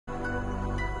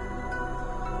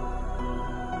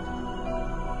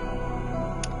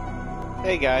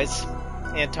Hey guys,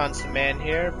 Anton's the man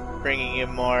here, bringing you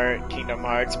more Kingdom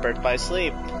Hearts Birth by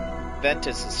Sleep,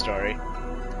 Ventus' story.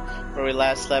 Where we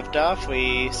last left off,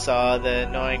 we saw the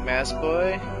annoying mask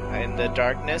boy in the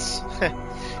darkness,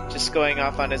 just going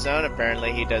off on his own.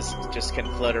 Apparently he just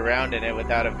can float around in it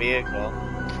without a vehicle.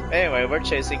 Anyway, we're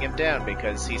chasing him down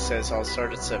because he says all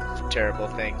sorts of terrible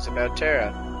things about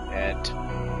Terra, and,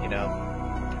 you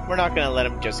know, we're not gonna let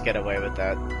him just get away with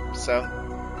that. So,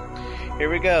 here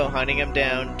we go, hunting him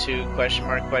down to question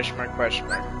mark, question mark, question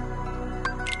mark.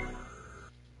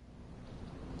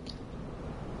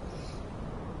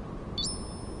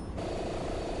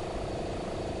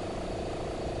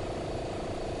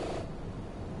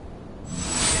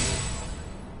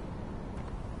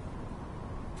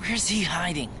 Where's he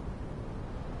hiding?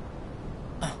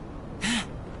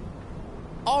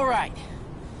 All right.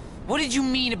 What did you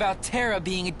mean about Terra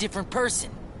being a different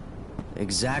person?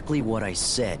 Exactly what I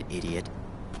said, idiot.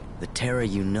 The Terra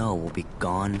you know will be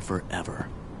gone forever.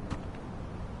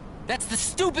 That's the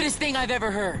stupidest thing I've ever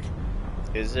heard.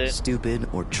 Is it? Stupid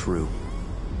or true?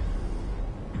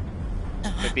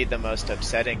 Could be the most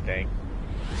upsetting thing.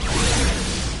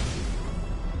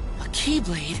 A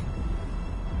Keyblade?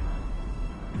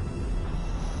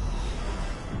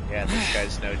 Yeah, this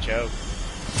guy's no joke.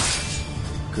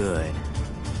 Good.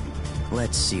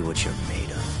 Let's see what you're made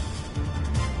of.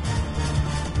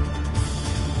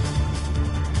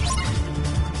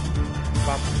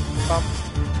 Bump, bump,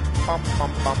 bump,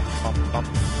 bump, bump, bump, bump.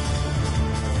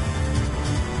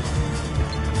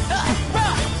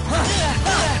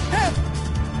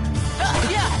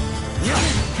 Yeah,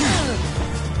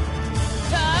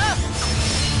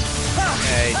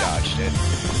 he dodged it.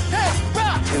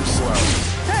 Too slow.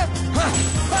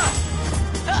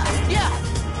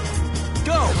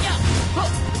 Go!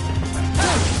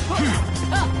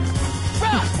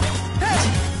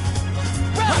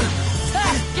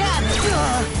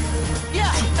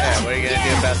 Yeah, what are you gonna do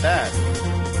about that?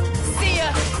 See ya!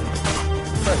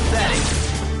 Pathetic.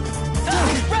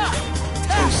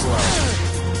 Too slow.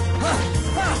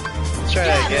 Let's try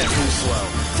that again. Too slow.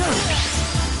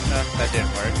 Oh, that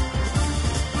didn't work.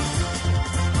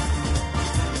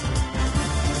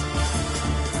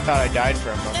 Thought I died for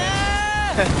a moment.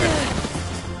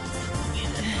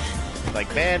 Like,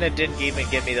 man, it didn't even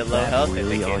give me the low health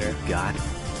really indicator. all you got?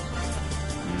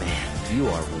 Man, you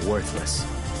are worthless.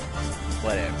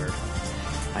 Whatever.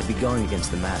 I'd be going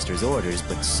against the Master's orders,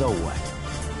 but so what?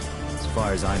 As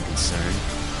far as I'm concerned,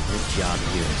 your job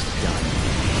here is done.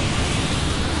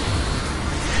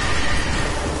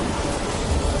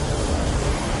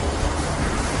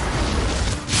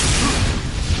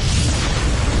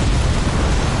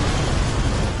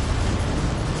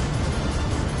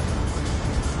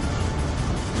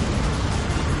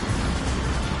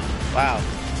 Wow,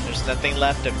 there's nothing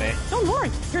left of me. Don't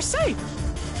worry, you're safe.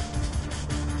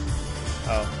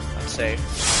 Oh, I'm safe.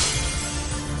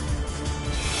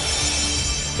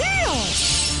 Deal!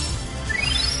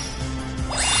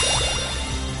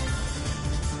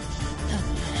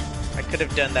 I could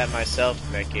have done that myself,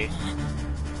 Mickey.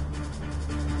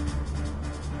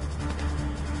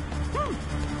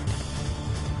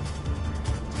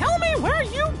 Tell me where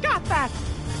you got that.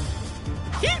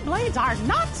 Keyblades are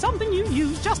not something you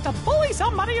use just to bully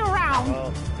somebody around.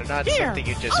 Well, they're not Here, something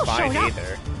you just I'll find show ya.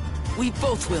 either. We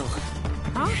both will.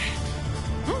 Huh?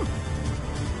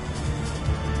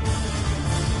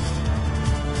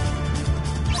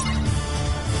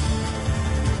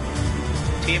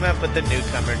 Team up with the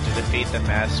newcomer to defeat the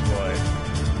masked boy.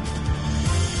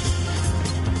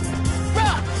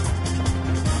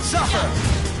 Suffer!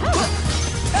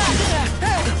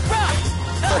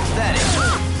 Pathetic!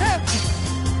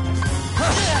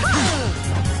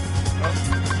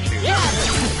 Shoot.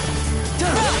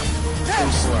 Too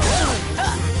slow.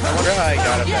 I wonder how I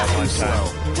got him that one time.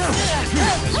 It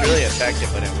was really effective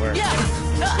when it worked.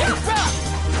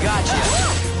 Gotcha!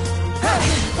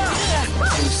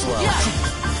 Too slow.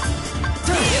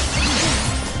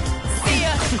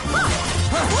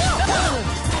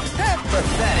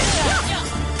 Pathetic!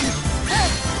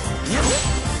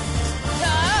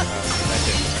 That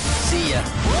didn't work. See ya!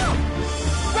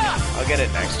 I'll get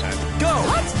it next time. Go!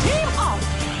 Let's team up.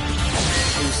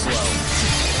 Too slow.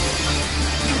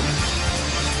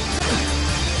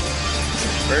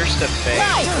 Burst of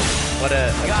Fate. What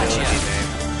a Gotcha. ability name.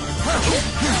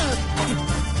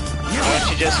 Why don't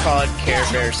you just call it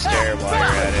Carebear Stare while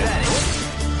you're at it?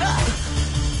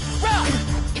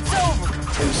 It's over.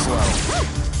 Too slow.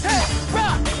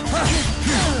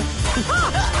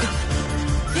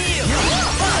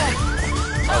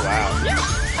 Oh wow.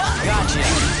 Gotcha!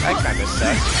 That kinda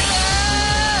sucked.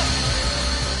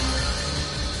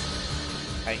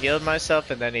 healed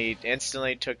myself and then he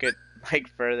instantly took it like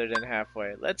further than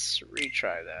halfway. Let's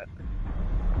retry that.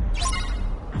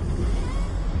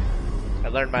 I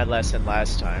learned my lesson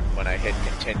last time when I hit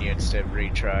continue instead of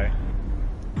retry.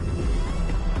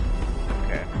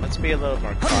 Okay, let's be a little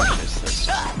more cautious this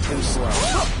time. Too slow.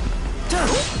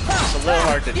 It's a little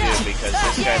hard to do because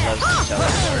this guy loves to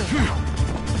teleport.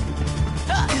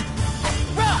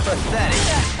 Pathetic.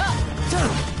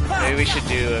 Maybe we should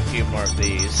do a few more of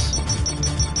these.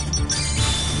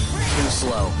 Too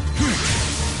slow.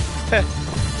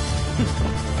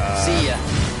 See ya.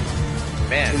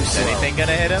 Man, is anything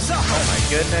gonna hit him? Oh my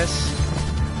goodness.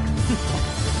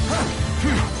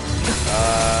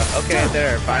 Okay,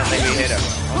 there. Finally we hit him.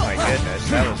 Oh my goodness,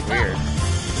 that was weird.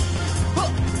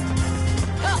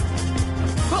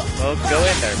 Well, go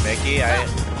in there, Mickey.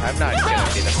 I'm not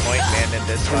gonna be the point man in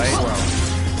this fight.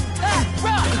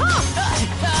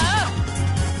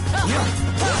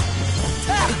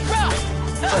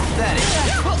 Pathetic.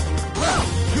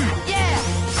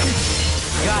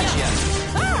 Gotcha.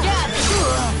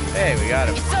 Hey, we got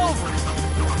him.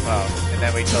 Wow, and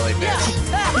then we totally missed.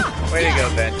 Way to go,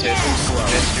 Ventus.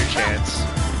 Missed your chance.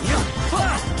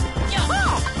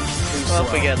 Well, if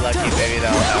we get lucky, maybe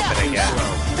that'll happen again.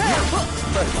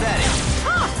 Pathetic.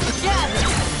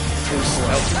 Too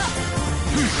slow.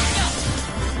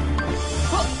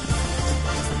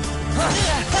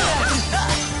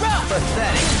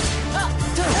 Pathetic.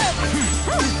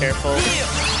 Careful.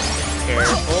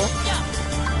 Careful.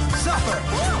 Suffer.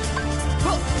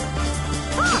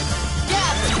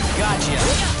 Gotcha.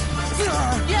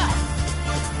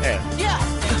 There.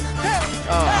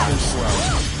 Oh, Too slow.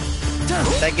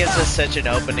 that gives us such an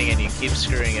opening and you keep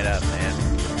screwing it up, man.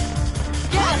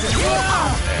 There.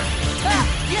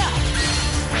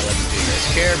 Now let's do this.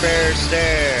 Carebear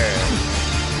stare.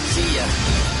 See ya.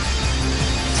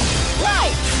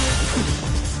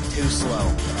 Too slow.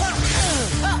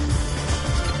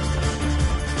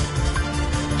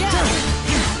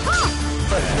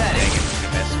 Pathetic. You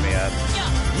messed me up.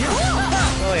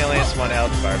 Well, he only has one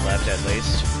health bar left at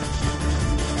least.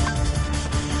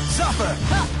 Suffer.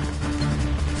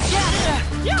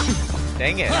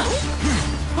 Dang it.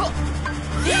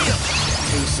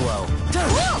 Too slow.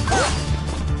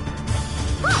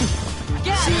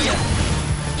 See ya.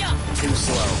 Too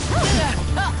slow.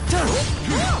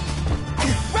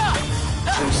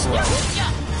 Too slow.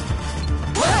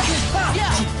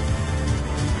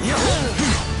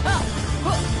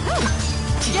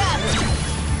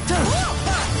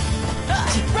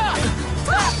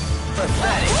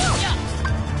 Pathetic.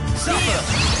 Suffer.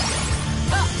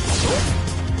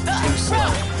 Too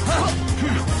slow.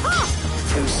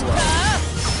 Too slow.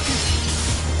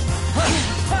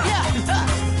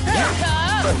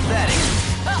 Pathetic.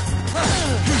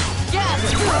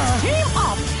 Team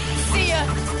up! See ya.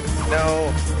 No.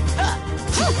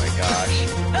 Oh my gosh.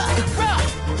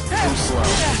 Too slow.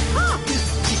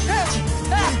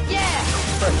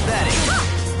 Pathetic.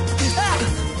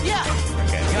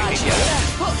 Okay, we can get him.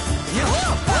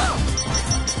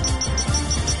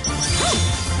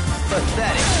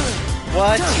 Pathetic.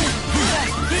 What?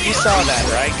 You saw that,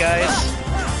 right, guys?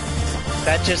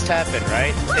 That just happened,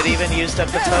 right? It even used up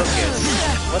the focus.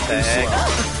 What the heck?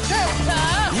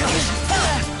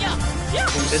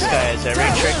 This guy has every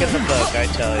trick in the book, I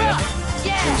tell you.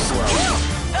 Too slow.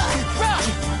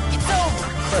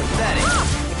 Pathetic.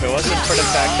 If it wasn't for the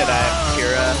fact that I have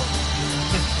Kira,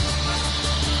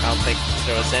 I don't think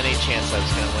there was any chance I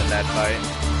was going to win that fight.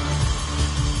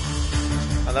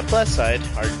 On the plus side,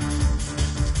 our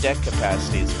deck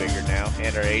capacity is bigger now,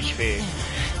 and our HP.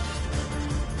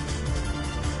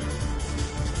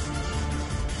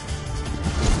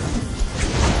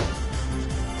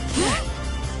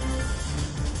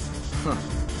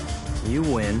 You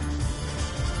win.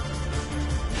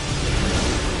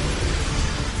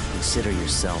 Consider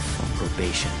yourself on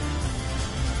probation.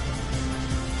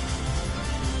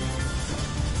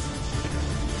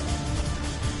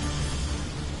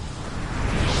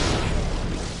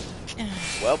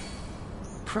 Well,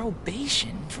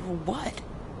 Probation? For what?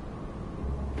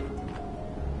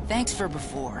 Thanks for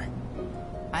before.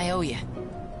 I owe you.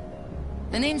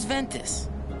 The name's Ventus.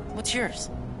 What's yours?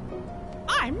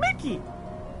 I'm Mickey.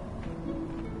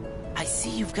 I see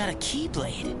you've got a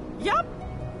keyblade. Yup.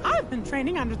 I've been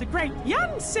training under the great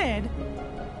Yen Sid.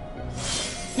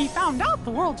 He found out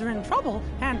the worlds are in trouble,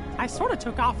 and I sort of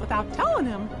took off without telling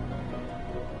him.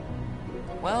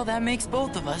 Well, that makes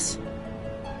both of us.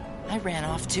 I ran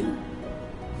off too.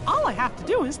 All I have to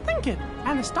do is think it,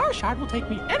 and the Star Shard will take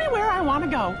me anywhere I want to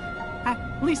go.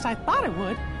 At least I thought it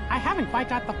would. I haven't quite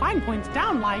got the fine points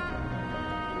down, like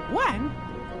when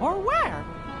or where.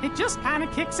 It just kind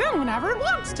of kicks in whenever it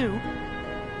wants to.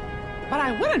 But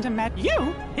I wouldn't have met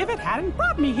you if it hadn't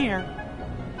brought me here.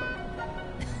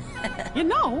 You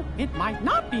know, it might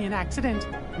not be an accident.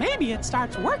 Maybe it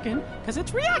starts working because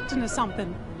it's reacting to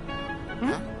something.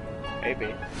 Maybe.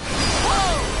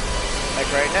 Whoa!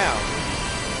 Like right now.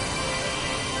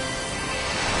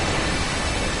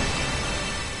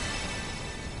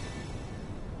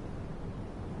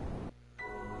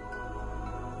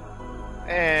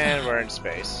 And we're in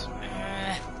space.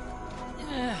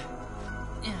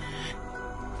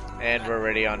 And we're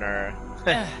already on our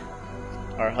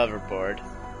our hoverboard.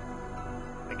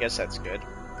 I guess that's good.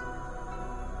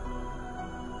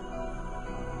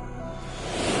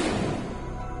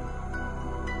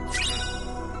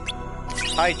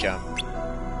 High jump.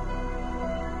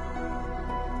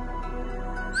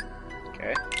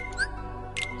 Okay.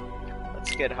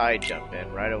 Let's get high jump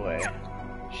in right away,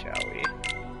 shall we?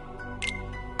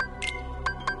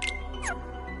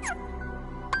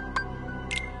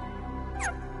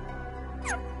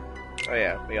 Oh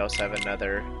yeah, we also have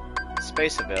another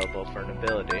space available for an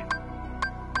ability.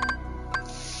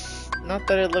 Not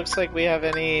that it looks like we have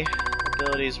any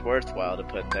abilities worthwhile to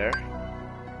put there.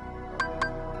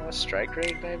 A strike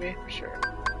rate, maybe? Sure.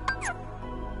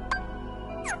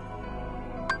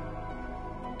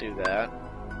 Do that.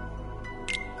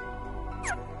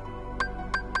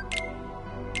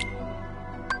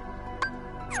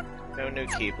 No new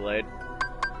Keyblade.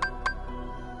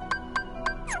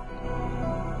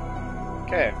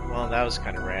 Okay, well that was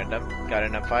kind of random. Got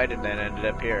in a fight and then ended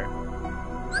up here.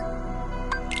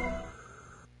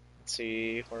 Let's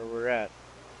see where we're at.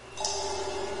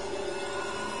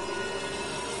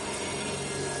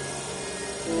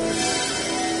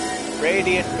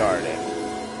 Radiant Garden.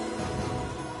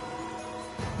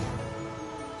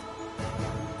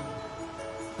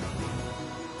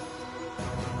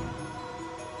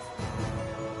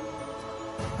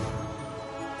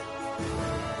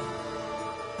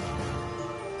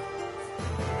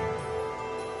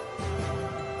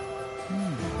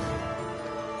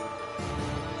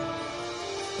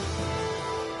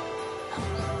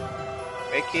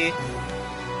 Mickey?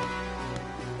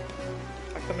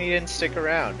 How come you didn't stick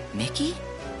around? Mickey?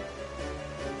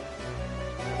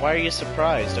 Why are you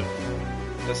surprised?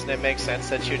 Doesn't it make sense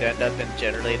that you'd end up in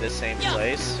generally the same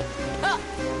place?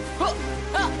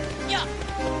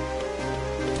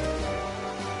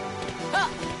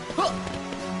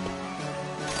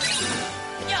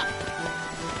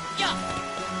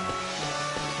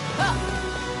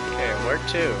 Okay, where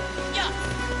to?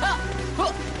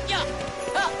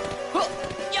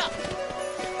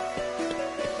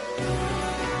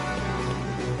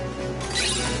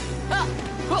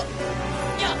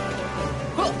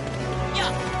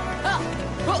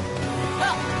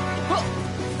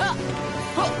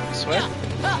 This way?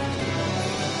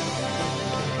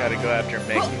 Gotta go after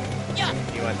Mickey.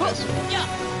 You want this one?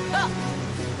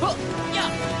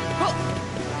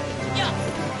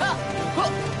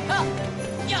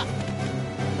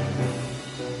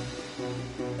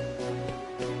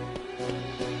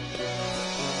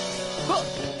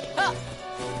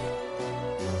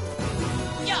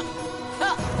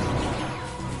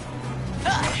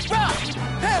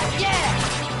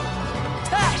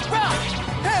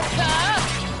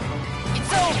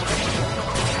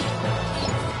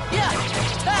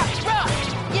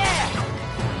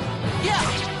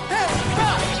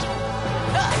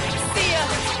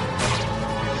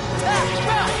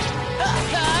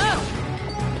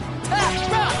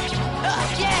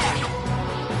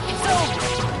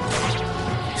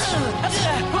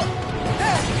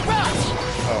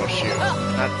 Oh shoot,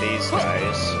 not these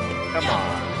guys. Come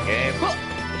on, game.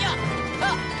 Yeah,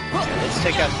 let's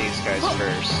take out these guys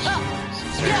first,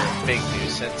 since they're a big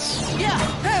nuisance.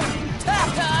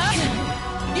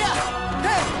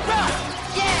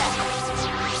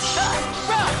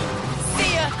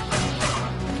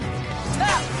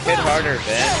 Hit harder,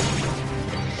 Ben.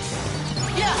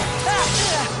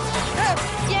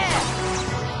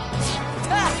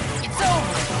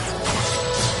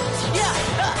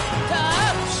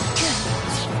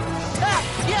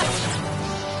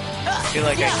 I feel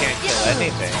like I can't kill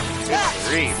anything. Good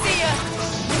grief.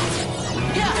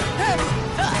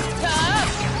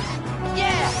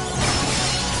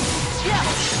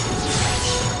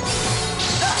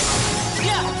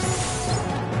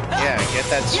 Yeah, get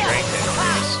that strength in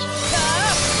first.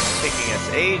 Taking us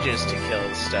ages to kill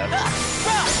this stuff.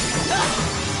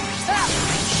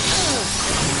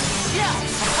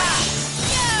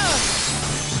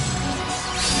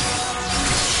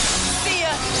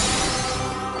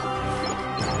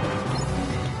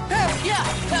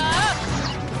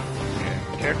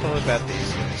 Careful about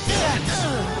these guys.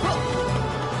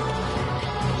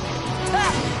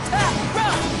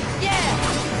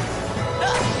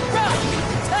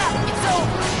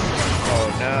 Oh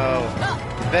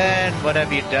no. Ben, what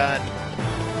have you done?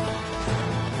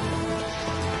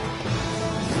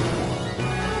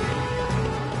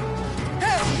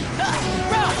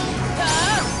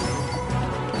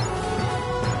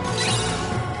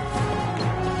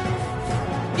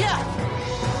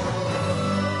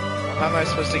 How am I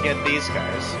supposed to get these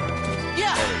guys?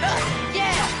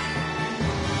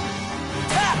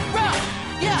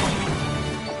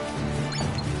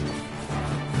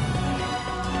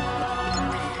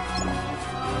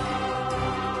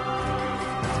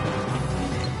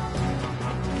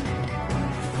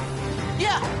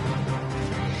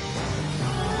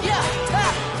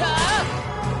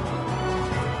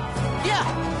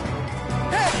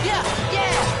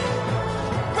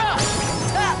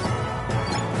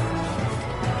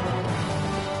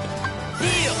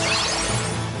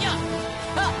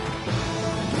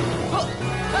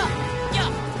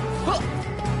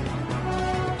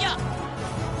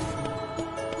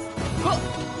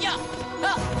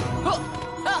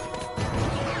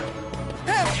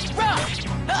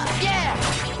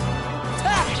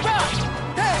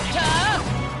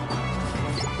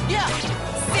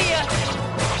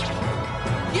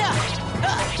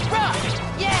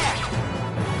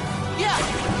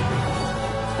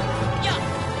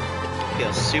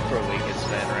 Feels super weak as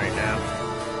Ben right now.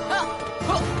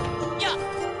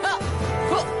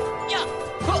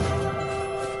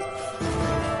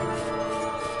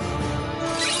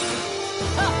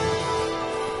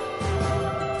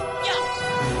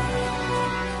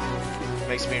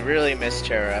 Makes me really miss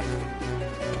Terra.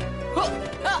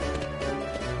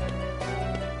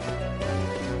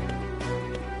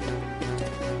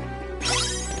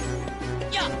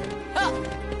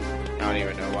 I don't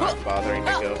even know why I'm bothering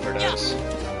to go for those.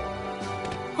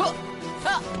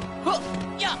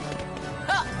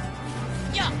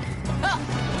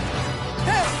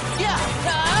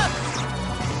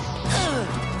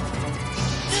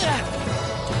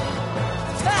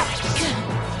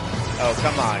 Oh,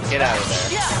 come on, get out of there.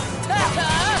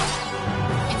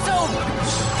 It's over.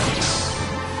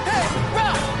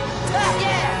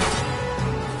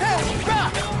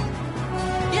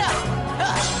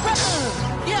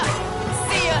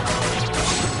 See ya.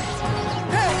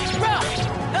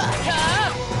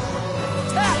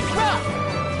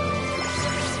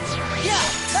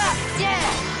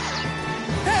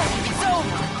 It's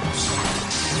over.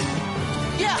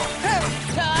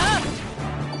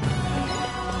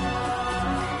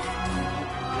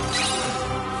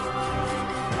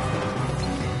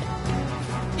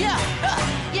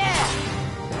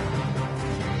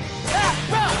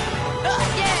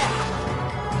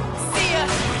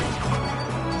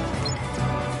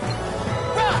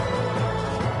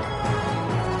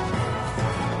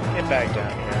 Get back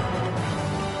down here.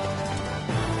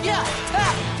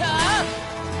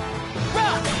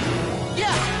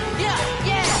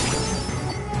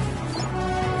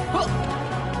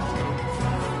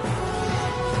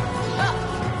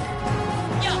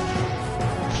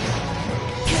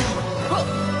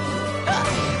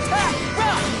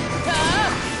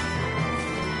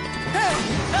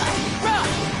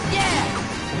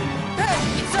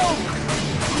 It's over.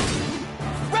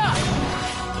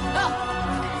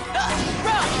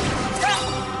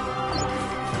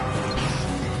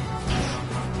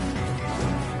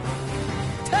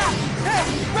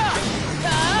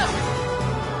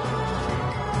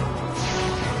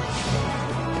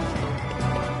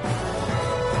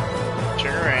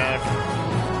 Turn around.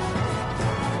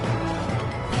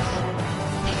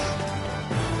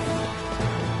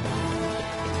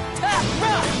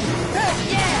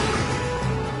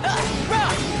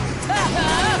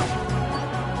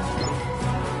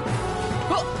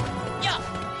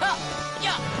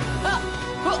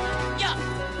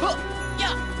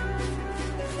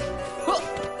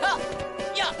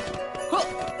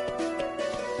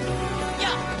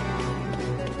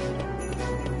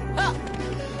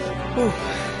 Whew.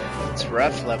 It's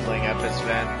rough leveling up as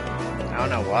Ven. I don't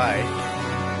know why.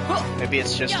 Maybe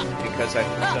it's just because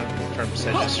I've come from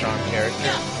such a strong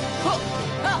character.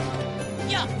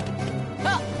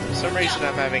 For some reason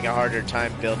I'm having a harder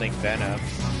time building Ven up.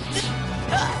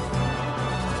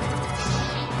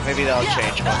 Maybe that'll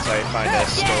change once I find a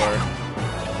store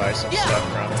to buy some stuff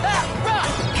from.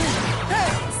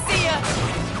 See ya.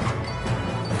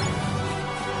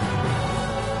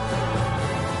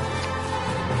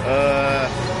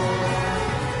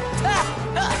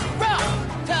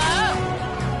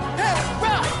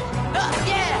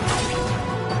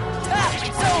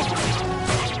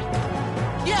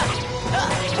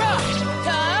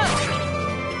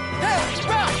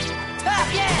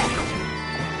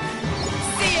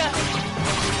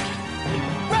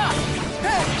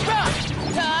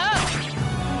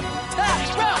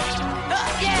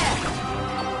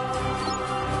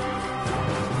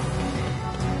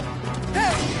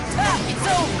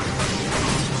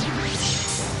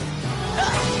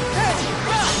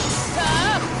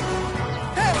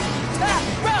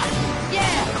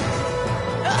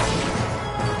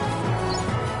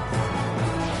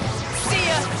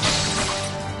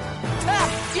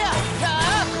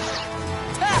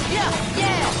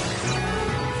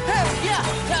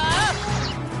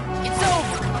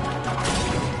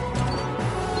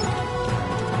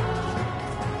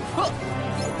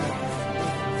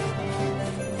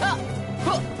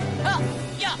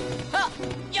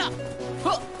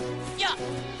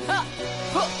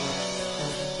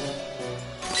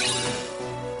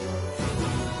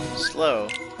 slow.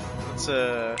 It's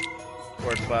a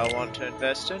worthwhile one to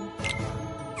invest in.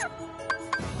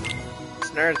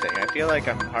 It's another thing. I feel like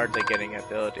I'm hardly getting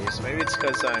abilities. Maybe it's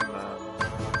because I'm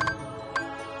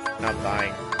not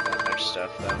buying that much stuff,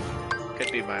 though.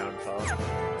 Could be my own fault.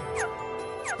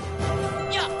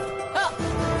 Yeah. Huh.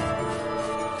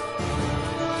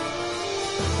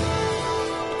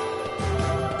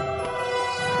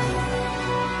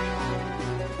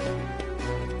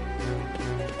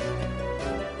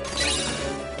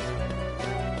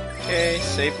 Okay,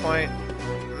 save point.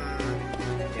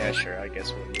 Yeah, sure, I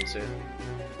guess we'll use it.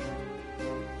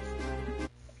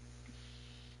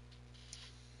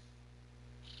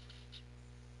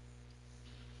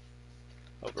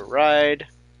 Override.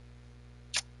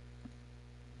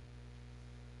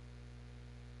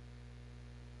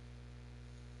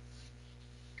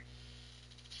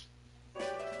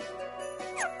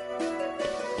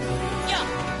 Yeah.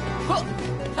 Huh.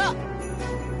 Huh.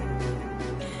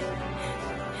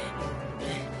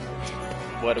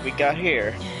 What do we got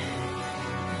here?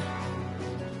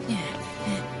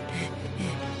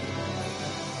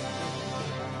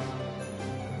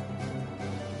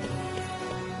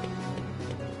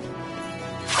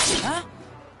 Huh?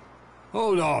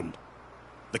 Hold on.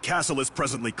 The castle is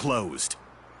presently closed.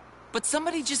 But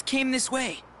somebody just came this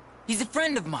way. He's a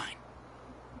friend of mine.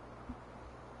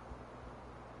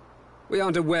 We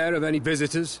aren't aware of any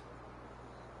visitors.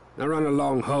 Now run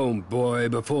along home, boy,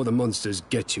 before the monsters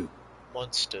get you.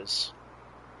 Monsters.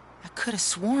 I could have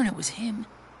sworn it was him.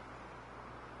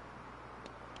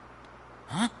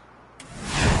 Huh?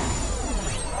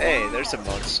 Hey, there's a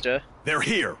monster. They're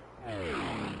here.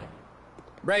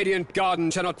 Radiant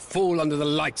Garden shall not fall under the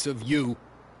likes of you.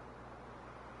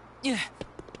 Yeah.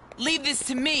 Leave this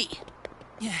to me.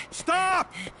 Yeah.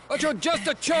 Stop! But you're just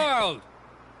a child!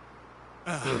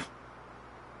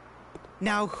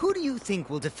 Now, who do you think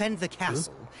will defend the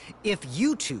castle if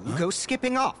you two go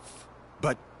skipping off?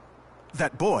 But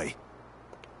that boy.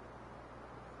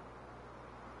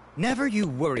 Never you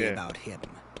worry Yeah. about him.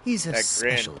 He's a That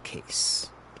grin. special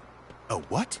case. A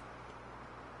what?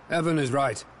 Evan is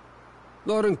right.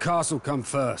 Lord and castle come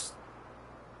first.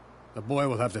 The boy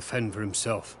will have to fend for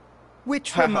himself.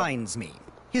 Which reminds me,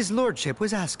 his lordship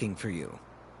was asking for you.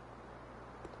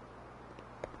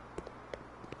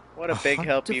 What a big heart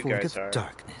help you devoid guys of are.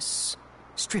 darkness,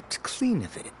 stripped clean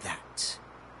of it at that.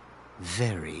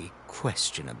 Very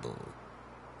questionable.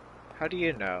 How do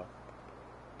you know?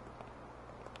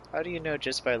 How do you know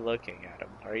just by looking at him?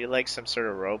 Are you like some sort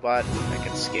of robot that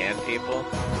can scan people?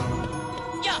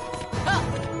 Yeah. Huh.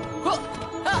 Huh.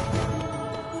 Huh.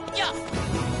 Yeah.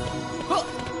 Huh.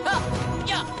 Huh.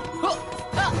 Yeah. Huh.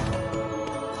 Huh.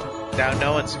 Now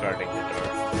no one's guarding the door.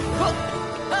 Huh.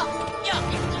 Huh. Yeah.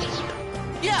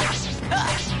 Yeah.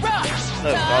 Rock.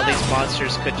 Look, all these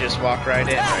monsters could just walk right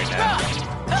in right now.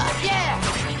 Yeah.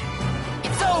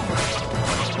 It's over.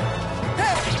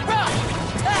 Rock.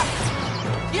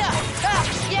 Yeah.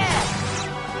 Yeah.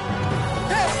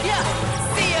 Yeah.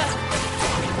 See ya.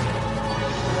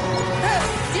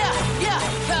 Yeah. Yeah.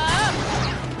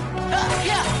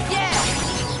 Yeah. Yeah.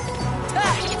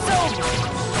 It's over.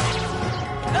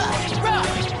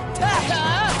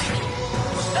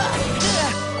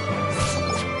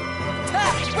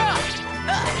 Rock.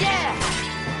 Yeah.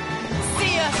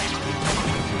 See ya.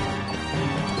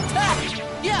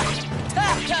 Yeah.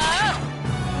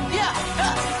 Yeah.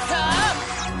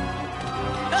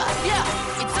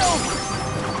 It's over.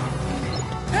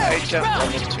 I jumped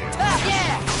level 2.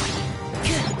 Yeah.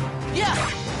 Yeah.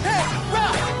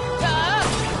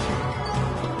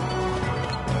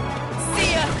 See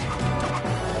ya.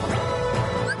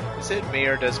 Is it me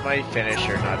or does my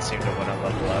finisher not seem to want to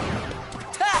level up?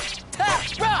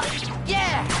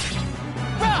 Yeah.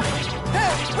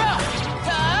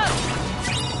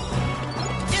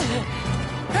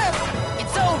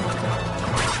 It's over.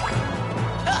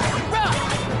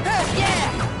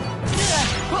 Yeah.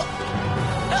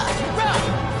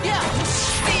 Yeah.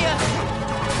 See ya.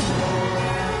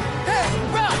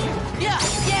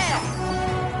 Yeah.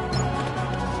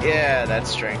 Yeah, that's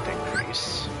strength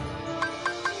increase.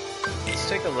 Let's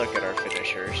take a look at our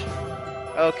finishers.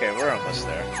 Okay, we're almost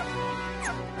there.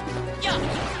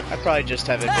 I probably just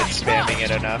haven't been spamming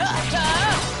it enough.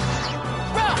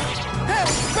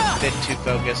 Been too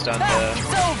focused on the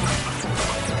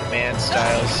command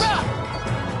styles.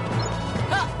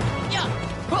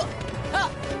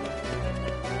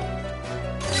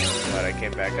 Glad I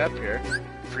came back up here.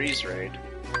 Freeze raid.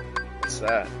 What's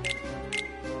that?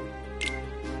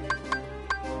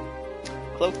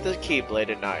 Cloak the Keyblade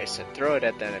in ice and throw it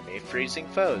at the enemy, freezing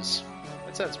foes.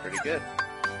 That sounds pretty good.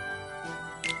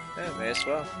 Yeah, may as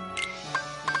well.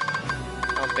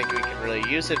 don't think we can really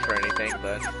use it for anything,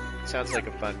 but it sounds like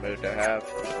a fun move to have.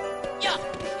 Yeah.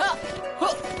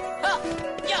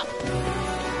 Yeah.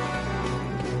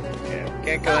 Yeah,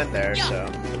 can't go in there, so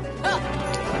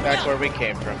back where we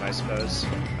came from, I suppose.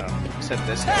 Oh, except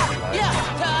this guy can lie.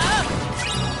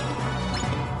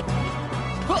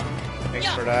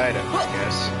 Thanks for the item, I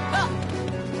guess.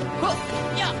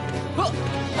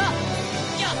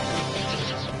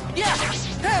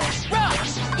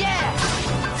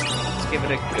 Let's give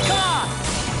it a go.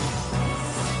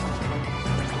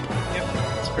 Yep,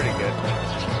 it's pretty good.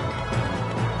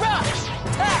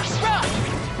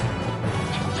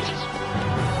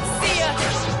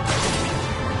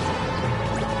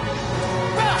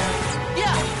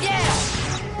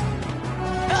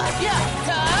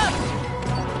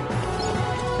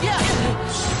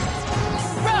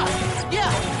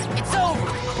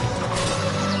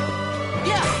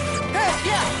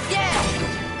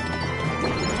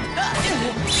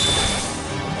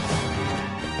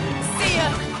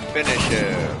 Finish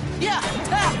him.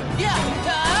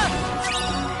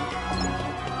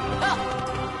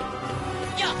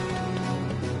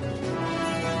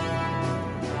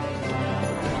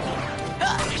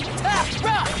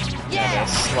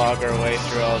 Gotta slog our way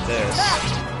through all this.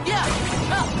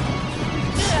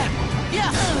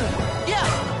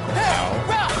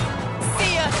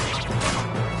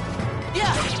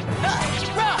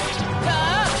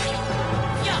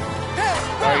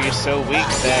 Why are you so weak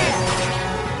then?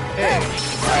 Hey,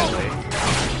 finally.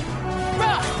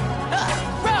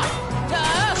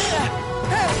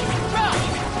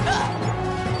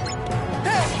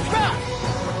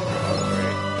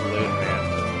 Balloon man.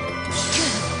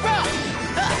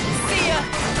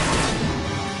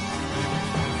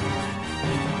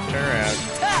 Turn around.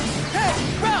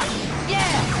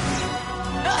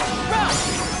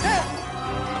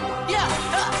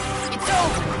 It's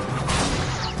over.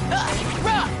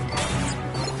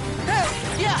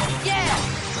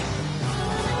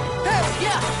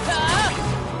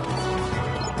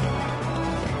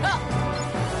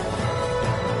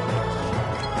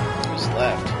 Who's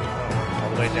left? Oh, all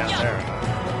the way down there,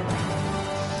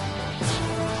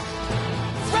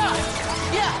 huh?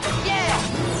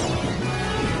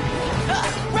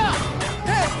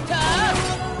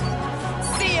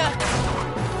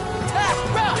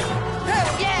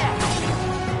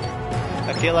 I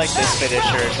feel like this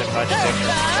finisher isn't much different from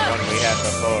the one we had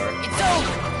before.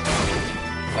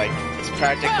 Like, it's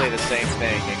practically the same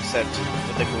thing, except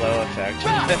with the glow effect.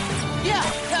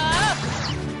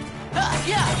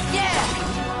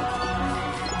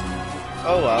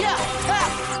 Oh well.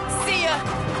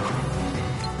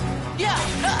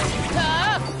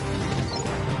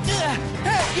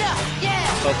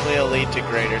 Hopefully it'll lead to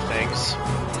greater things.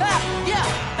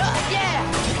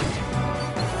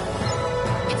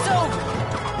 It's over.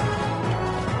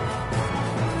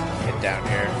 Get down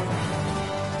here.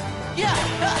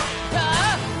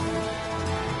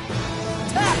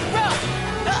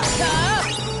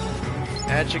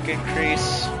 Magic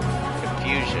increase.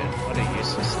 Confusion. What a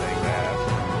useless thing to have.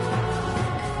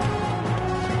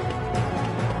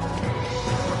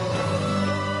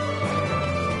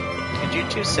 Could you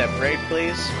two separate,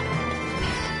 please?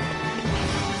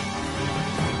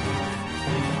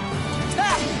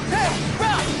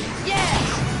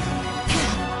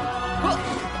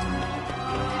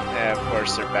 Yeah, of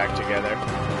course they're back together.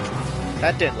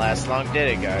 That didn't last long, did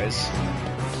it, guys?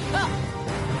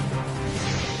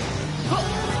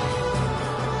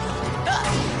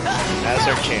 Now's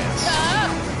our chance.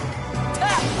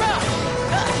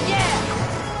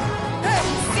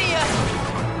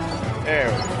 There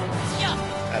we go.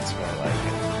 That's more like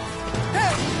it.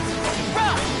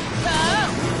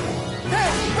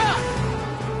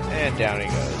 And down he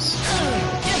goes.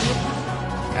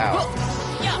 Ow.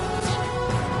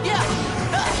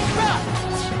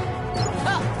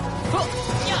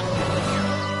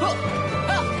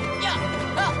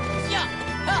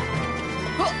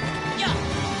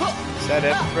 Is that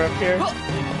it for up here?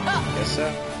 Guess so.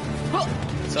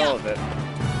 That's all of it.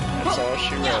 That's all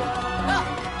she wrote.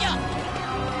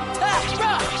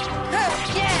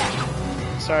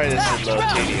 Sorry this is a little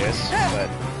tedious, but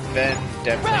Ben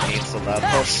definitely needs the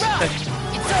levels. He's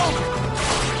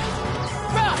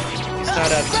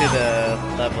not up to the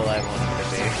level I want him to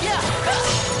be.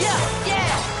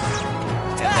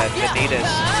 And that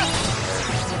Vanitas...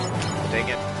 Dang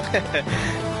it.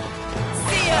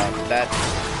 That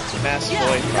mass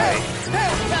boy fight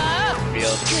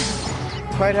revealed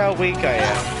quite how weak I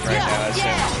am right now as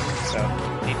him. So,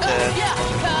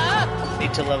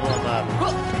 need to level him up.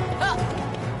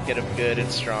 Get him good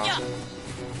and strong.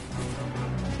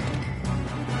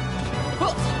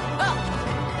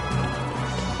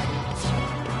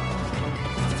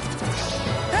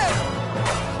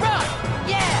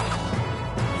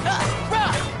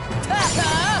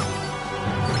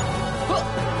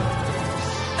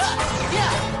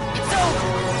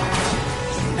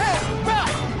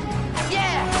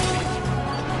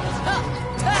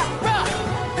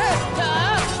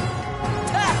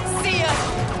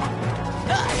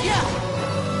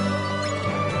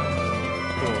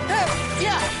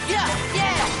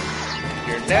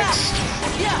 next.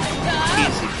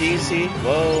 Easy peasy.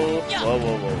 Whoa, whoa,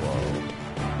 whoa, whoa,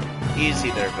 whoa.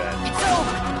 Easy there, Ben.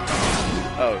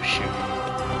 Oh, shoot.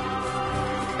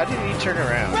 How did he turn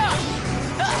around?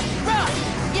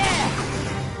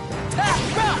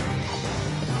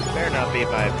 Better not be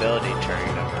my ability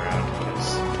turning them around, because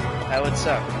that would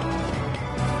suck.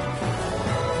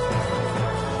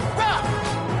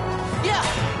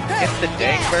 Get the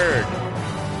dang bird.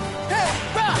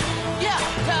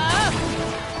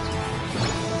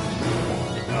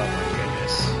 Oh my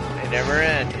goodness. They never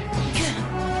end.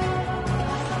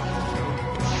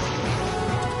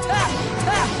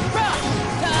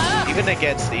 Even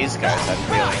against these guys, I'm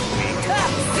feeling weak.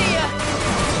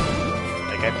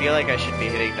 Like, I feel like I should be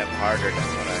hitting them harder than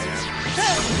what I am.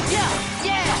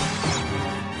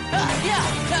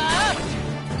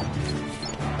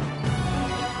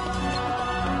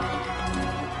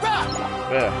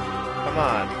 Ugh, come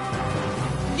on.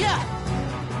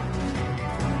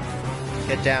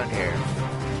 Get down here.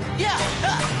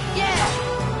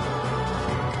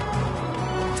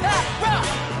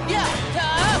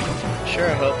 Sure,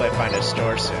 I hope I find a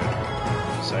store soon,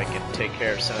 so I can take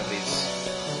care of some of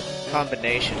these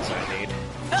combinations I need.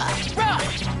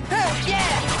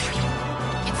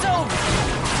 It's over.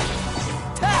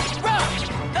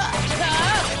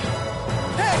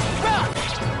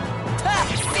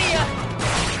 See ya.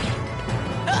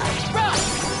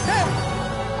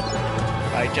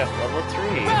 I jump level 3.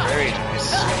 Very nice.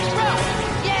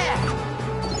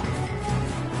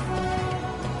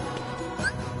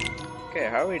 Okay,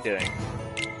 how are we doing?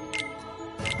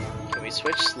 Can we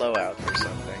switch slow out for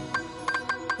something?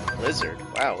 Blizzard.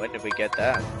 Wow, when did we get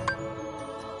that?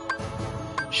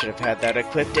 Should have had that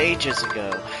equipped ages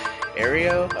ago.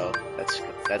 Aereo? Oh,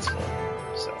 that's full.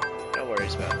 So, no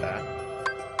worries about that.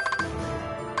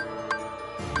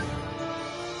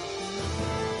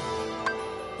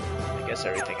 I guess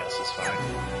everything else is fine.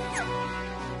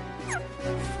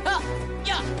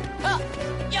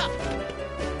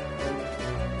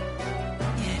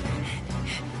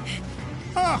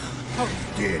 Oh, how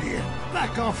dare you!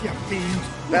 Back off, you fiend!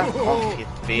 Back off, you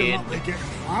You'll fiend. not be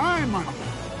getting my money.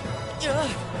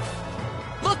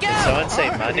 Look Did out! someone say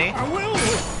money? I will!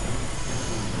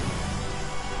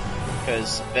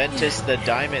 Because Ventus the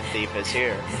Diamond Thief is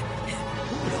here.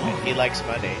 He likes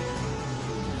money.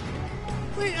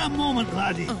 Wait a moment,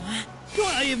 laddie.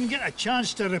 Don't I even get a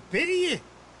chance to repay you?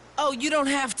 Oh, you don't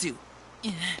have to.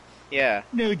 Yeah.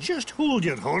 Now, just hold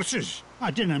your horses.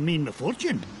 I didn't mean the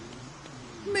fortune.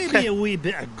 Maybe a wee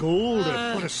bit of gold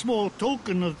or for a small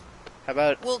token of... How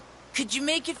about... Well, could you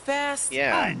make it fast? I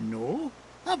Yeah. know.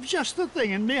 I've just the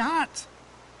thing in my hat.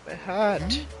 My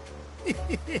hat.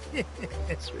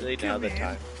 It's really now the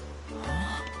time.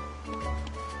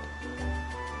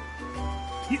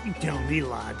 You can tell me,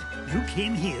 lad, you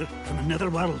came here from another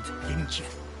world, didn't you?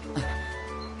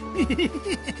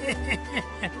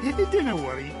 Don't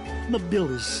worry, my bill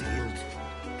is sealed.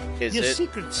 Is Your it?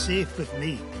 secret's safe with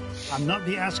me. I'm not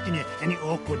be asking you any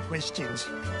awkward questions.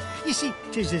 You see,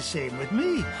 'tis the same with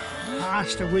me. I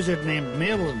asked a wizard named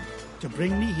Merlin to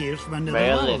bring me here from another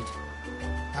Merlin. world.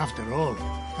 After all,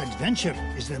 adventure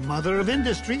is the mother of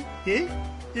industry, eh?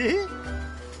 Eh?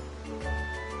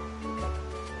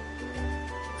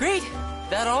 Great.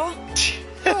 That all?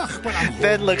 Ugh, but I'm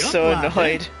Ben holding looks you so up,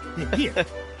 lad, annoyed. eh? Here,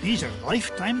 these are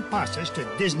lifetime passes to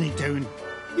Disney Town.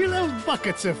 You'll have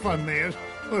buckets of fun there.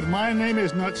 Or my name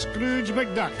is not Scrooge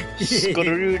McDuck.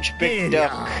 Scrooge There you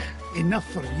McDuck. are. Enough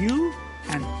for you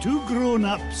and 2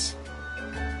 grown-ups.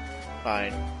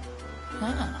 Fine.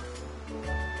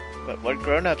 But what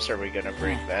grown-ups are we gonna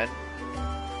bring, Ben?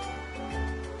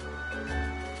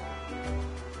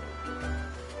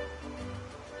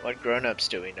 What grown-ups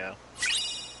do we know?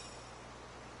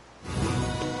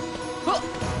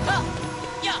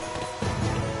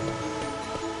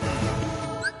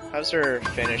 How's her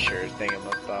finisher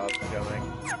thingamabob going?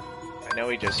 I know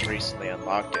we just recently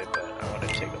unlocked it, but I want to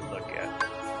take a look at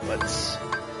what's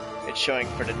it's showing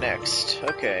for the next.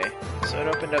 Okay, so it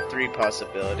opened up 3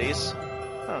 possibilities.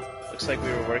 Huh, looks like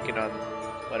we were working on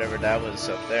whatever that was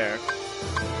up there.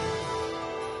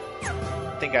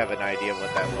 I think I have an idea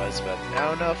what that was, but I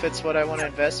don't know if it's what I want to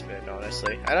invest in,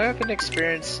 honestly. I haven't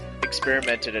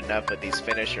experimented enough with these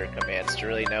finisher commands to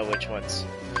really know which one's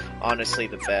honestly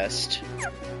the best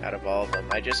out of all of them.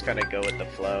 I just kind of go with the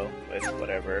flow with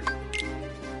whatever.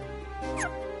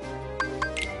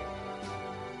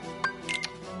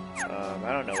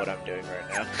 I don't know what I'm doing right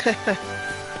now.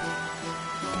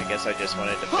 I guess I just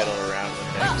wanted to fiddle around with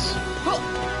things.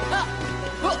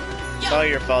 It's all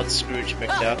your fault, Scrooge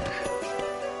McDuck.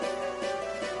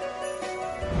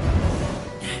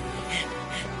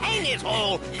 Hey it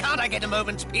all! Can't I get a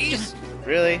moment's peace?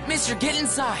 Really? Mister, get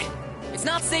inside. It's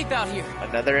not safe out here.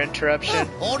 Another interruption?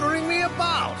 Ordering me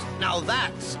about. Now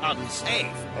that's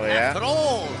unsafe. Oh, yeah? After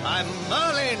all, I'm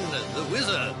Merlin, the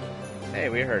wizard. Hey,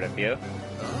 we heard of you.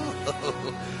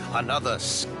 Oh, another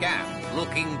scamp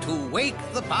looking to wake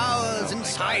the powers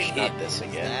inside gosh, him. not this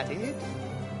again. Is that it?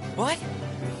 What?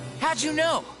 How'd you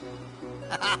know?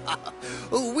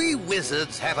 We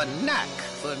wizards have a knack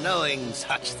for knowing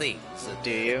such things. Do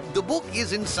you? The book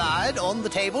is inside on the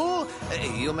table.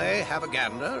 You may have a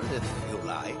gander if you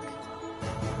like.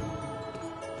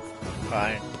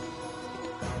 Fine.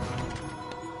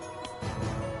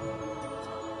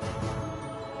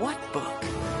 What book?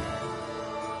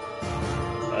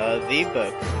 The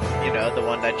book. You know, the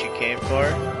one that you came for?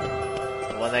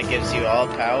 The one that gives you all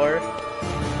power?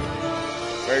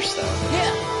 First, though.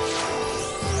 Yeah.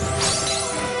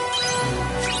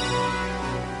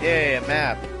 Yay, a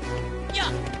map.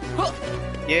 Yeah. Huh.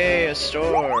 Yay, a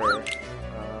store.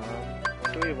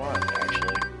 What do we want,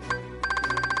 actually?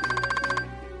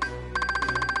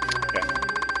 Okay.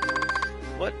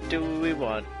 What do we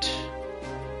want?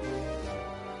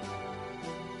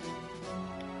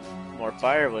 More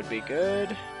fire would be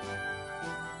good.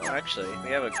 Oh, actually,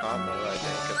 we have a combo, I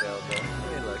think, available.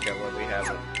 Let me look at what we have,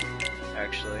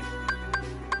 actually.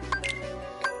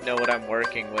 Know what I'm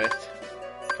working with.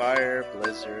 Fire,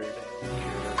 blizzard,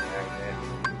 cure, magnet.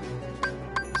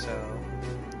 So,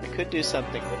 I could do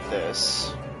something with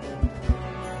this.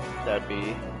 That'd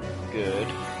be good.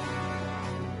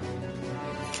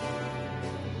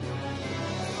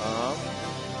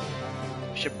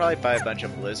 Should probably buy a bunch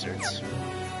of blizzards.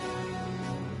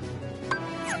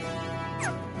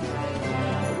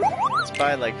 Let's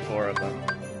buy like 4 of them.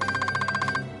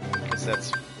 Because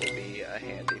that's will be a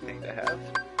handy thing to have.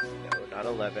 No, not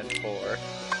 11, 4.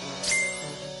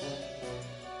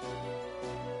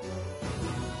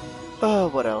 Oh,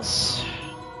 what else?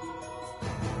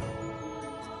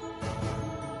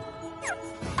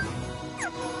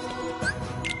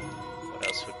 What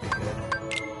else would be good?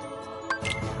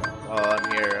 While I'm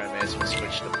here, I may as well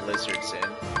switch the blizzards in.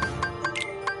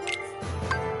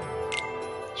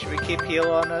 Should we keep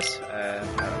heal on us? I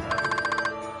don't know.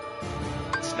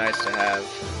 It's nice to have,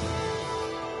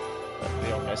 but we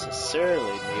don't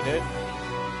necessarily need it.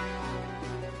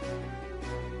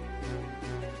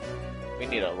 We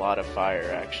need a lot of fire,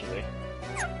 actually.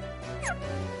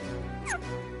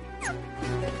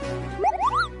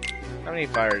 How many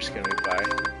fires can we buy?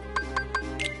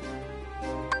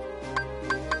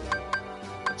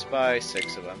 Let's buy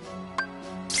 6 of them.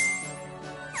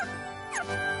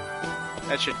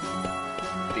 That should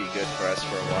be good for us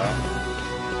for a while.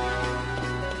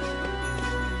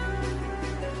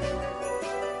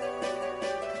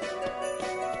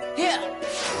 Yeah.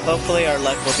 Hopefully our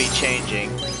luck will be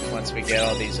changing once we get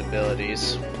all these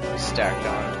abilities stacked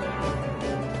on.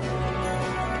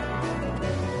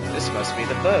 This must be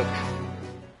the book.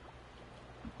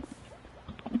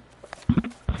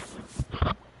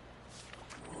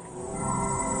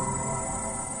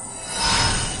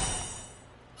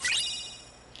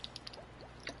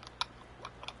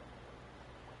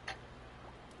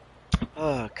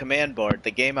 Command board,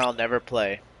 the game I'll never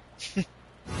play.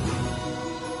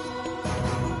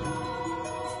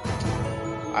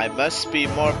 I must be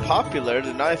more popular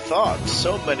than I thought.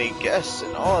 So many guests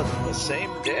and all on the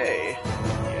same day.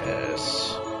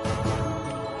 Yes.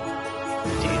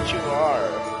 Indeed you are,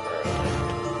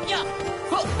 Merlin. Yeah.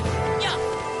 Huh. Yeah.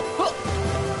 Huh.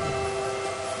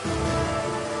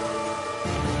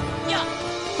 Yeah.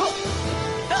 Huh.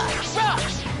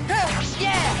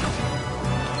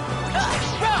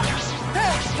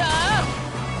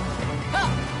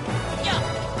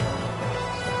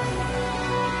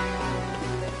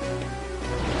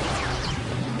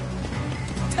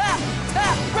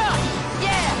 Rah.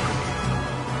 Yeah.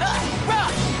 Rah.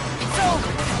 Yeah.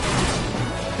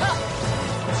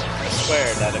 I swear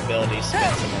that ability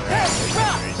spins him around for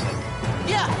some reason.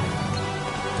 Yeah.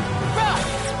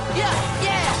 Yeah.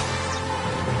 Yeah.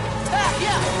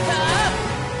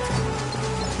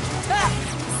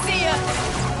 See ya.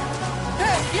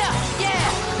 Yeah. Yeah.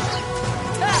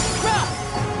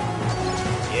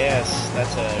 Yes,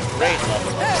 that's a great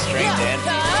level of strength and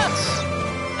defense.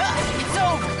 It's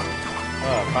over.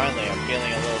 Oh, finally, I'm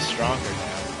feeling a little stronger now.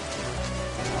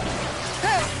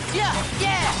 Yeah.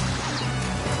 Yeah.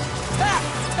 Yeah.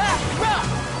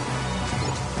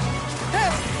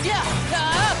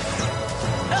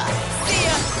 See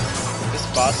ya. This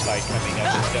boss fight coming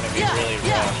up is gonna be really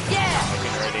rough. Yeah. I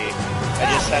can already. I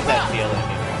just have that feeling,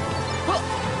 you know.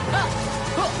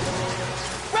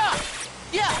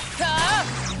 Yeah.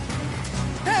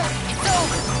 It's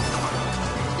over.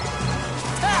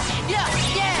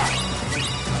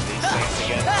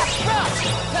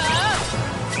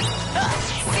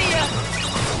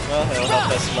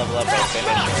 supposed to level up our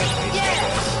finisher at least, I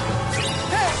guess.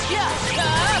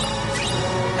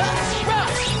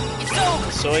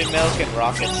 Soy milk and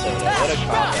rocket soda. What a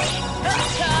combo.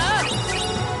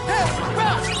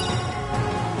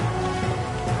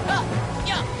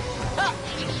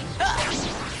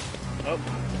 Oh.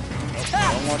 I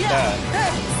don't want that.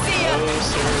 No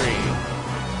siree.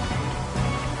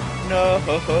 No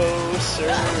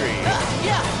siree.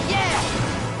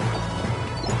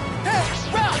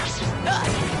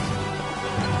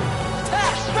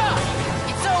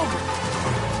 It's over.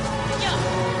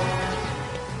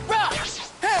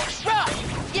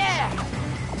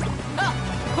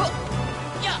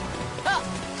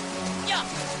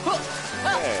 Okay. I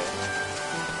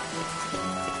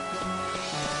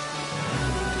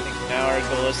think now our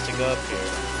goal is to go up here.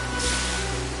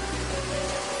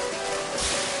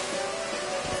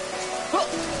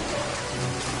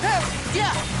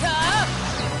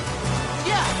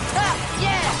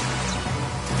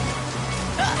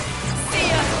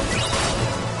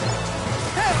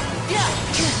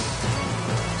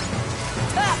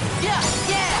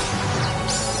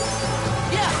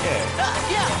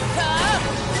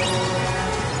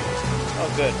 Oh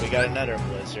good, we got another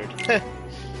blizzard.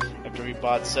 After we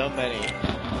bought so many.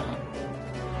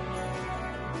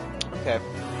 Okay.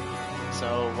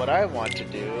 So what I want to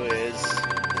do is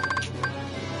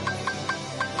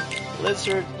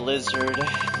blizzard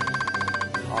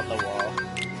on the wall.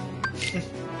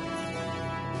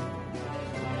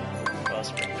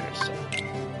 Wellspring crystal.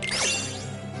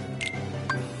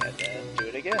 And then do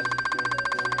it again.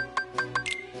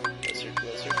 Blizzard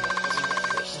wellspring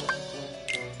crystal.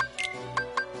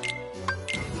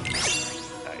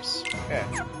 Nice. Okay.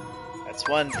 That's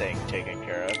one thing taken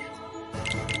care of.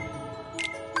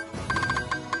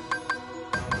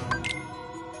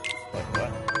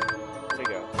 What? Where'd it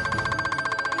go?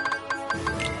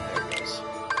 There it goes.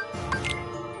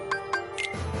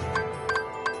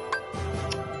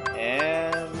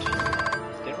 And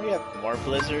didn't we have more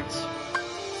blizzards?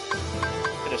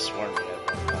 Could have sworn we had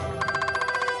one more.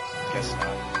 Guess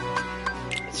not.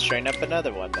 Let's train up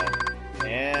another one then.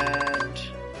 And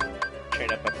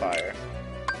train up a fire.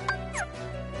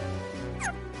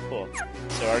 Cool.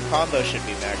 So our combo should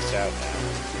be maxed out now.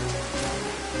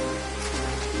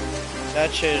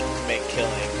 That should make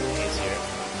killing easier.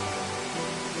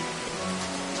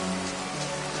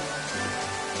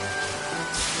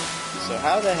 So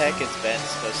how the heck is Ben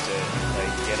supposed to,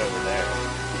 like, get over there?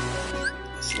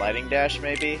 Sliding dash,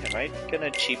 maybe? Am I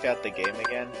gonna cheap out the game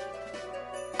again?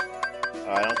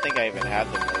 Oh, I don't think I even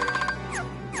have the move.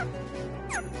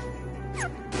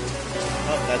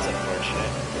 Oh, that's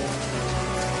unfortunate.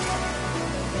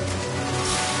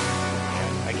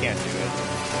 Yeah, I can't do it.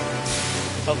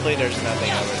 Hopefully there's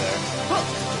nothing over there.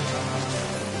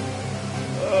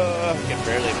 Oh, I can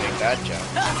barely make that jump.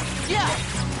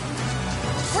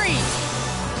 Freeze!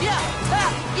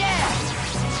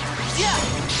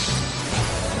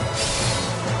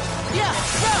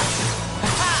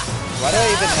 Why do I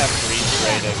even have freeze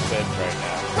rate equipped right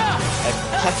now?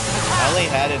 I only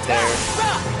had it there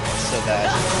so that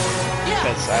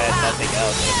because I had nothing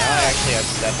else, but now I actually have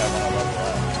stuff I want to level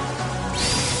up.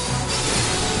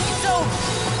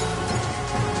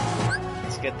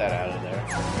 Let's get that out of there.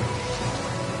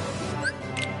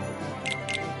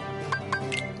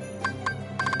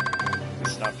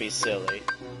 Let's not be silly.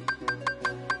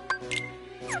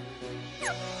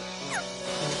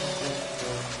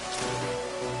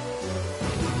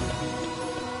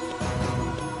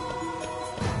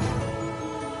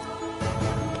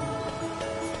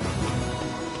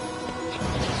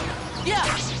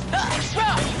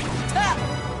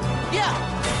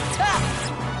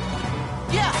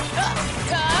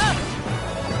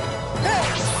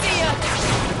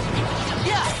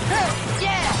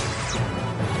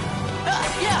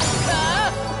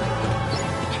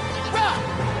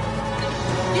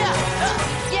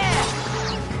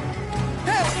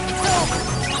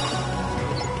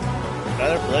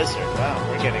 Another blizzard. Wow,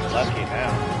 we're getting lucky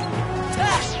now.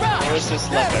 Where was this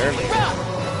left earlier?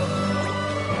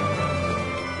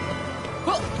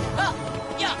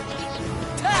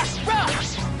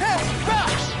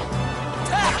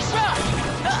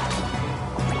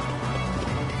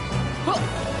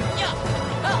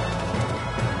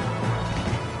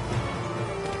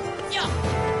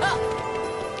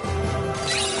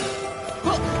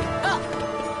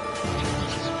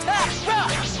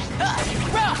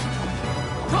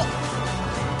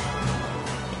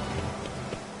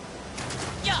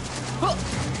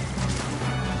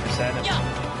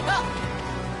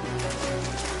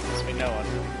 Must be no one.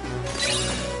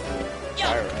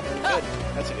 Fire up. Good.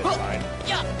 That's a good sign.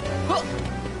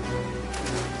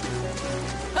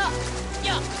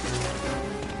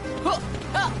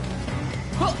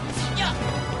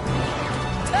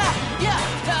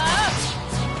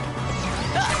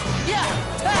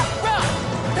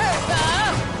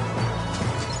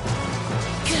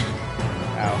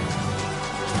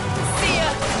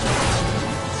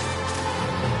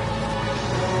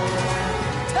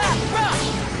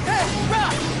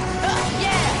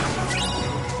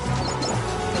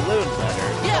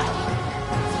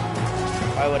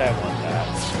 Why would I want that?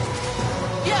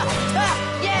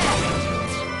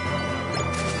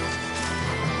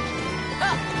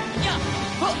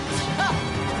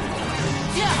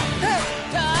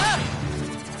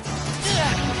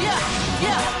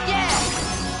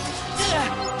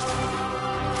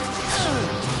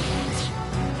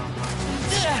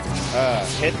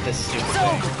 Hit this stupid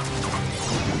thing.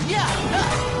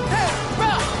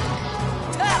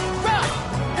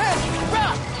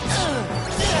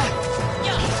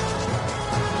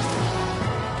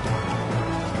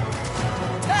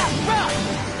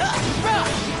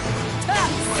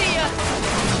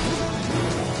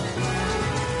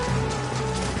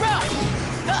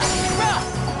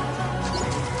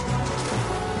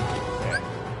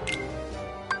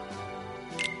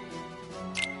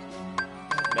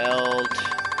 Meld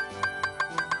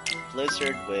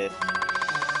Blizzard with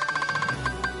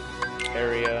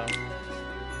area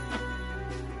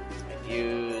and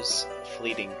use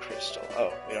Fleeting Crystal.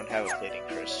 Oh, we don't have a Fleeting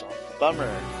Crystal.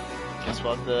 Bummer. Guess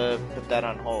we'll have to put that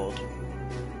on hold.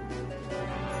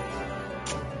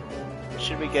 What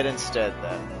should we get instead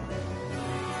then?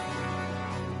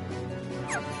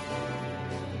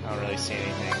 I don't really see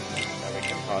anything that we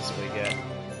can possibly get.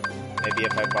 Maybe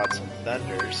if I bought some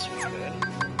Thunders, we could.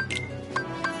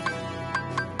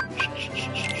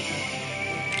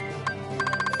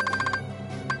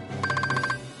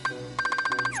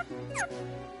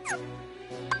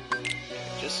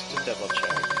 Just to double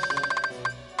check.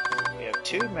 We have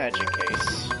 2 magic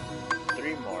case,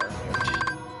 3 more.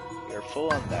 We're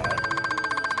full on that.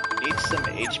 We need some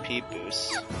HP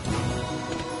boosts.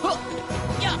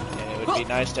 And it would be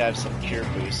nice to have some cure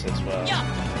boosts as well.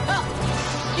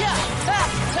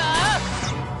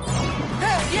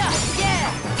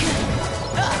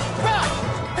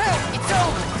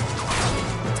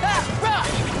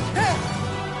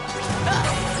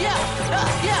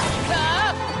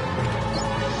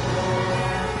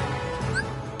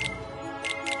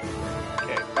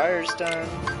 Okay, fire's done.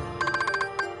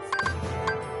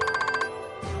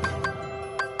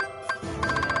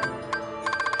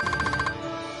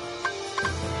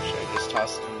 Should I just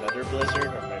toss another blizzard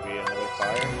or maybe another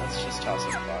fire? Let's just toss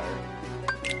a fire.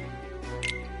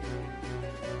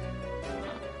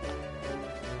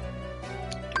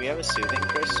 Do we have a soothing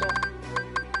crystal?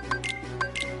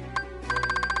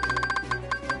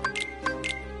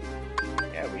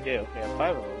 Yeah, we do. We have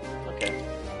 5 of them. Okay.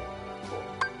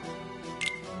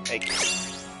 Hey,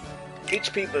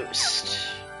 HP boost.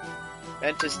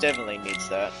 Ventus definitely needs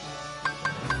that.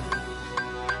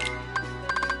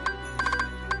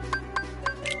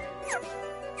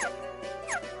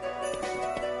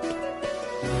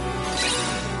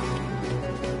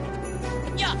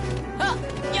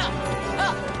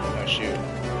 Oh shoot.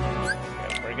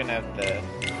 Okay, we're gonna have to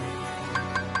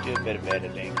do a bit of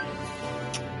editing.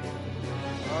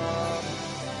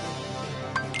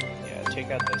 Yeah,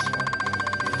 take out this one.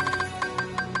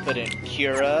 Put in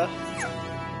Cura.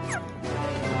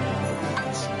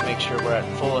 Let's make sure we're at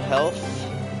full health.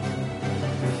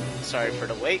 Sorry for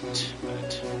the wait,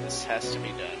 but this has to be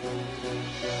done.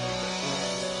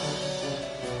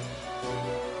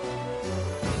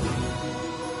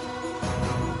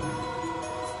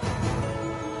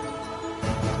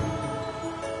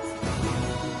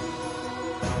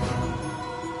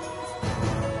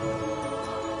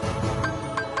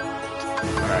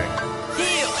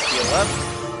 Heal up.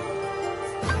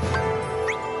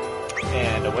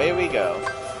 And away we go.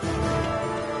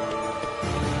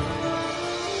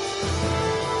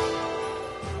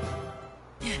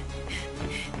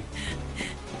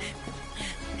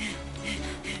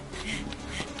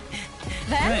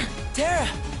 That? Terra!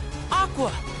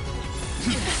 Aqua!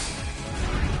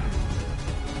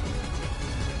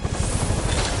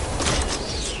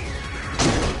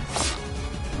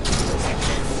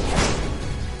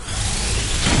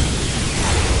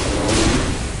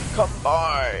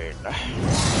 Combine.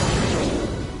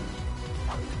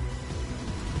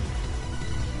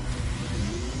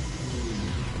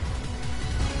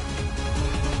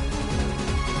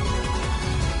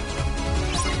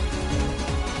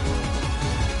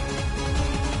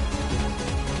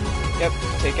 Yep,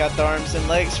 take out the arms and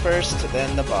legs first,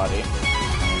 then the body.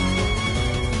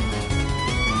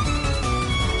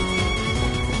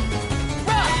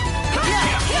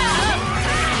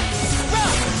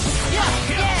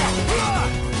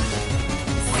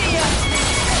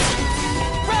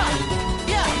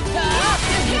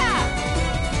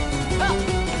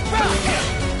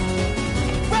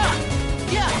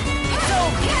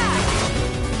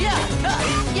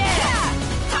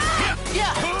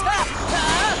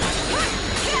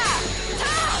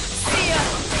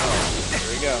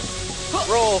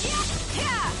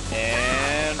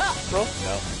 Roll?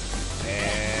 No.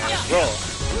 And roll.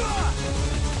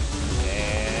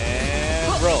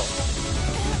 And roll.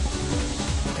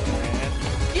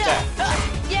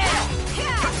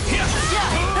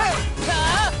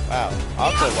 Wow,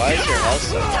 Aqua, why is your health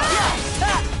so low?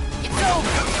 It's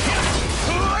over.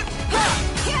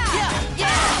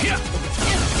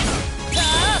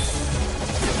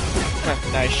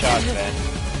 Nice shot, Ben.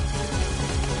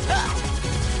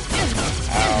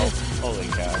 Ow. Holy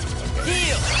cow.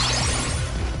 Okay.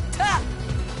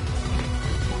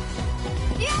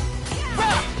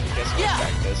 Guess we'll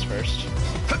attack this first.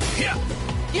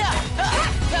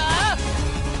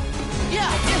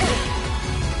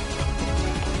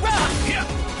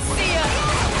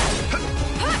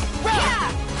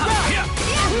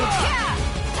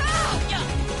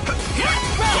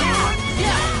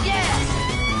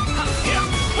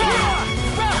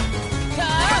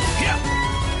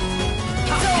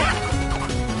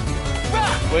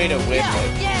 Way to whip it.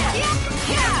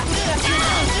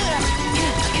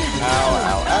 Ow,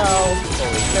 ow, ow.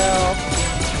 Holy cow.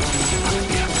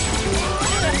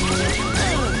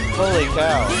 Holy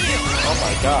cow. Oh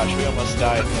my gosh, we almost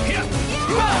died.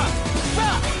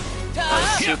 That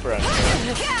was super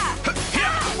unfair.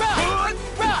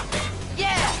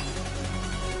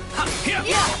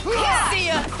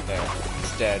 There,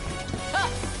 it's dead.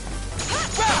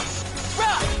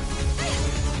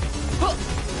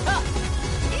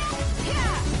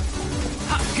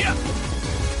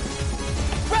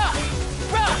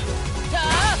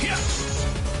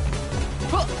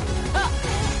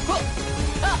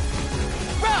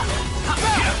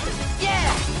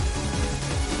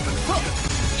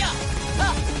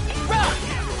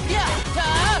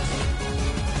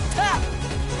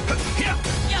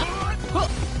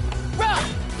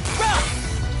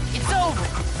 It's over.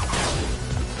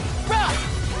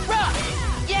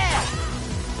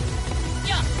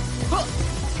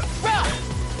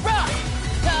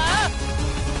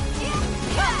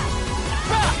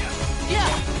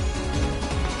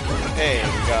 Hey, we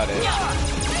got it.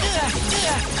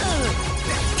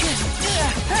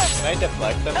 Can I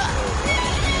deflect them?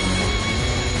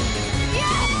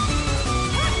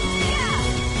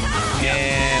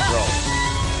 And roll.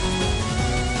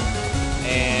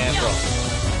 And roll.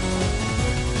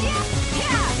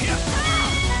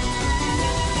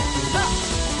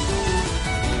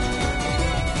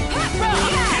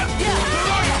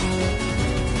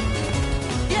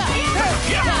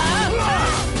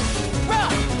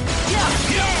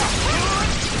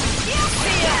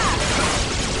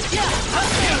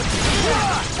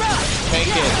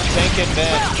 Tank it,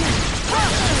 Ben.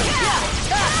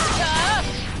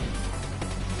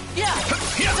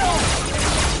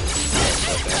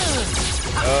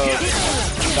 Oh,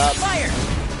 stop. Fire!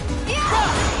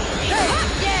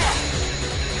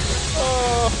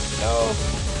 Oh, no.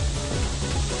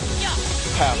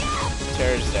 Pow.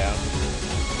 Terror's down.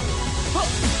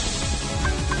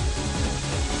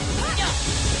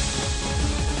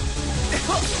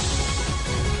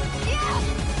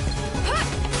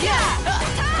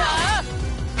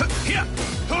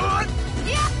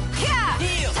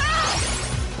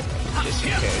 Just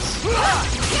in case.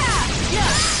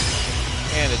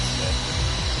 And it's dead.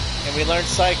 And we learned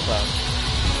Cyclone.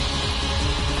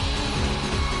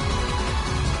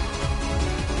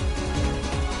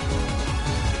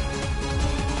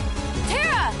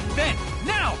 Terra! Ben,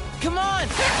 now! Come on!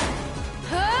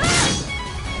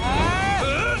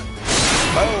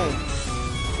 Boom!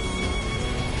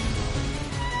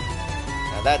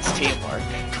 Now that's teamwork.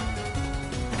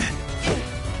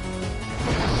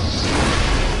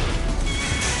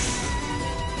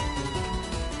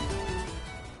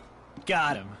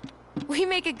 Got him. We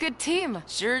make a good team.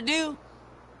 Sure do.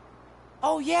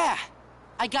 Oh yeah,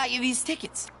 I got you these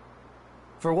tickets.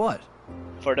 For what?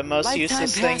 For the most Lifetime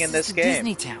useless thing in passes this to game.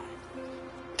 Disney Town.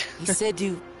 He said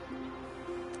to...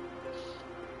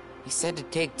 He said to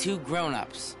take 2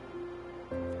 grown-ups.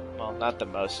 Well, not the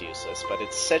most useless, but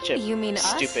it's such a You mean us?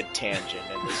 stupid tangent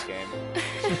in this game.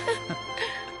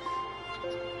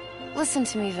 Listen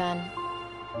to me, Ven.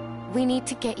 We need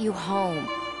to get you home.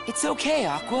 It's okay,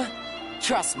 Aqua.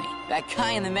 Trust me, that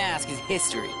guy in the mask is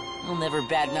history. He'll never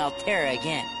badmouth Terra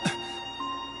again.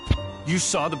 You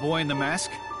saw the boy in the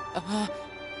mask?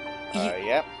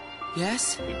 Yep.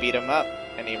 Yes? We beat him up,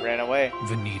 and he ran away.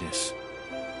 Ventus.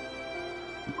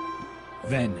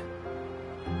 Ven.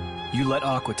 You let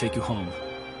Aqua take you home.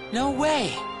 No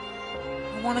way!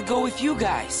 I want to go with you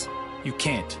guys. You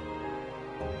can't.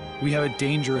 We have a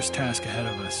dangerous task ahead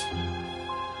of us.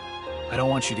 I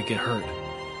don't want you to get hurt.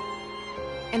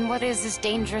 And what is this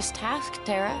dangerous task,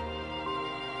 Terra?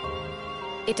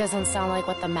 It doesn't sound like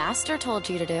what the Master told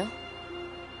you to do.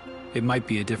 It might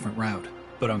be a different route,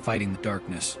 but I'm fighting the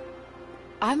darkness.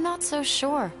 I'm not so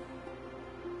sure.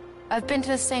 I've been to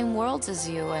the same worlds as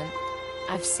you, and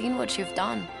I've seen what you've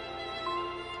done.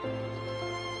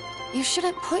 You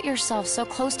shouldn't put yourself so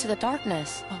close to the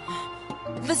darkness.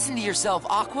 Listen to yourself,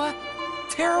 Aqua.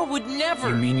 Terra would never...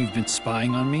 You mean you've been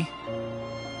spying on me?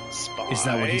 Spy? Is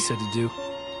that what he said to do?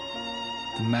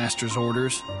 The Master's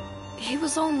orders? He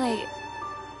was only...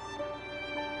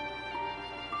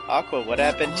 Aqua, what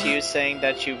happened to you saying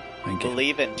that you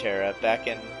believe in Terra back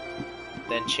in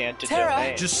the Enchanted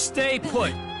Domain? Just stay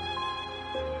put!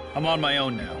 I'm on my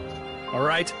own now,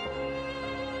 alright?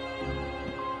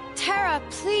 Terra,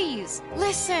 please,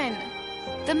 listen!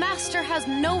 The Master has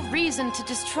no reason to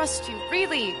distrust you,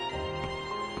 really.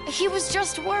 He was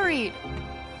just worried.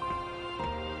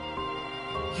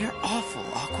 You're awful,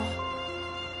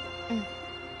 Aqua.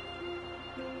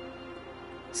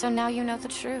 So now you know the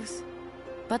truth.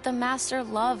 But the Master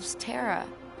loves Terra.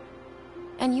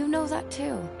 And you know that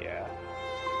too. Yeah.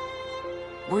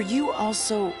 Were you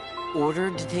also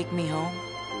ordered to take me home?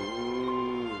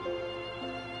 Ooh.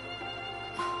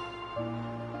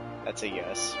 That's a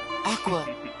yes. Aqua,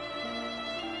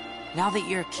 now that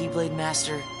you're a Keyblade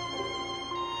Master,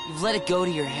 you've let it go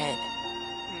to your head.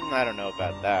 I don't know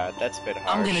about that. That's a bit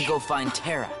harsh. I'm gonna go find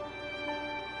Terra.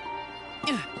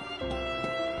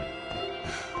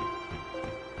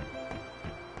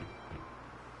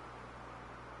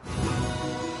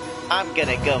 I'm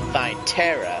gonna go find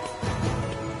Terra.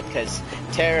 Because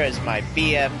Terra is my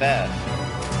BFF.